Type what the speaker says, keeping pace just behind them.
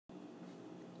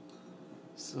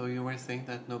So you were saying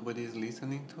that nobody is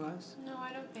listening to us? No,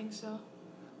 I don't think so.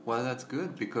 Well, that's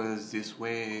good because this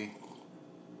way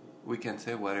we can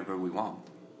say whatever we want.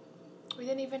 We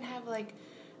didn't even have like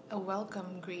a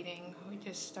welcome greeting. We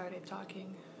just started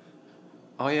talking.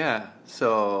 Oh yeah,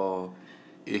 so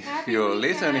if Happy you're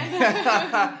weekend.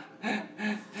 listening,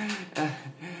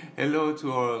 hello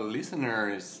to our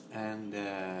listeners, and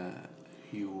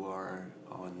you are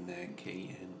on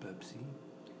K and Pepsi,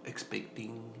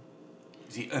 expecting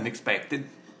the unexpected.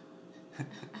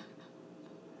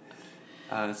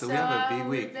 So we have a big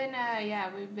week.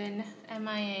 We've been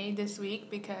MIA this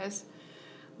week because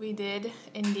we did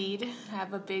indeed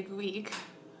have a big week.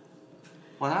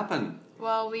 What happened?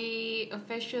 Well, we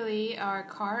officially are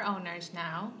car owners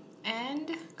now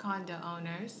and condo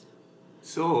owners.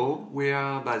 So we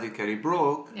are basically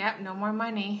broke. Yep, no more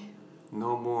money.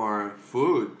 No more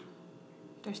food.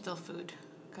 There's still food.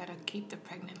 Gotta keep the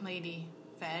pregnant lady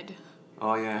fed.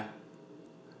 Oh yeah.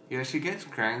 Yeah, she gets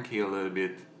cranky a little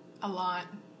bit A lot.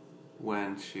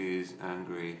 when she's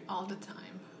angry. All the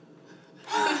time.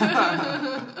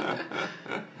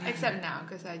 Except now,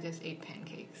 because I just ate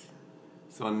pancakes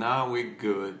So now we're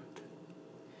good.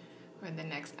 for the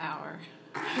next hour.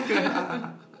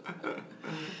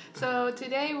 So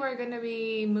today we're going to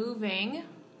be moving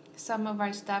some of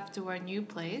our stuff to our new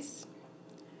place.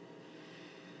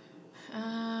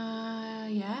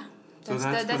 Yeah. So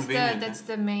that's convenient, That's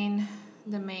the main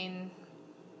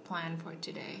plan for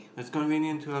today. It's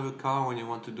convenient to have a car when you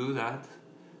want to do that.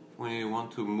 When you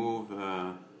want to move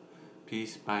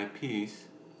piece by piece.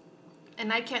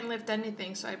 And I can't lift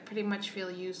anything, so I pretty much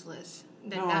feel useless.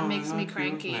 No, That makes me not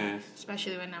cranky, useless.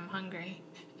 especially when I'm hungry.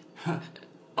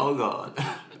 Oh God.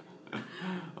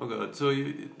 Oh God. So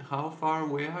how far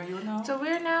away are you now? So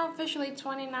we're now officially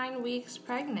 29 weeks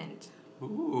pregnant.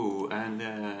 Ooh, and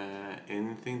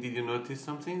anything? Did you notice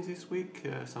something this week?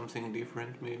 Something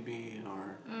different, maybe,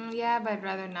 or? Yeah, but I'd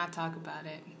rather not talk about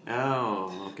it.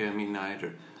 Oh, okay. Me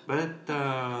neither. But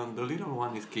the little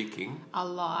one is kicking. A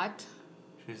lot.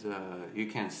 She's you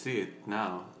can see it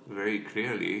now very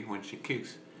clearly when she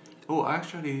kicks. Oh,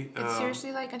 actually. It's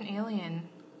seriously like an alien.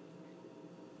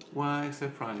 Well,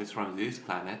 except it's from this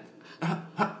planet.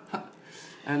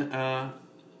 And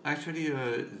actually,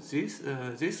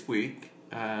 this week,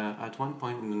 at one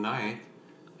point in the night,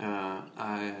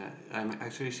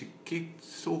 she kicked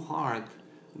so hard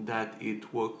that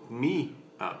it woke me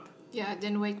up. Yeah, it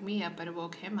didn't wake me up, but it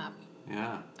woke him up.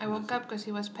 Yeah. I woke up because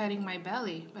he was petting my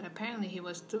belly, but apparently he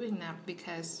was doing that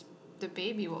because the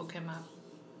baby woke him up.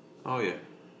 Oh yeah,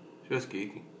 she was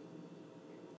kicking.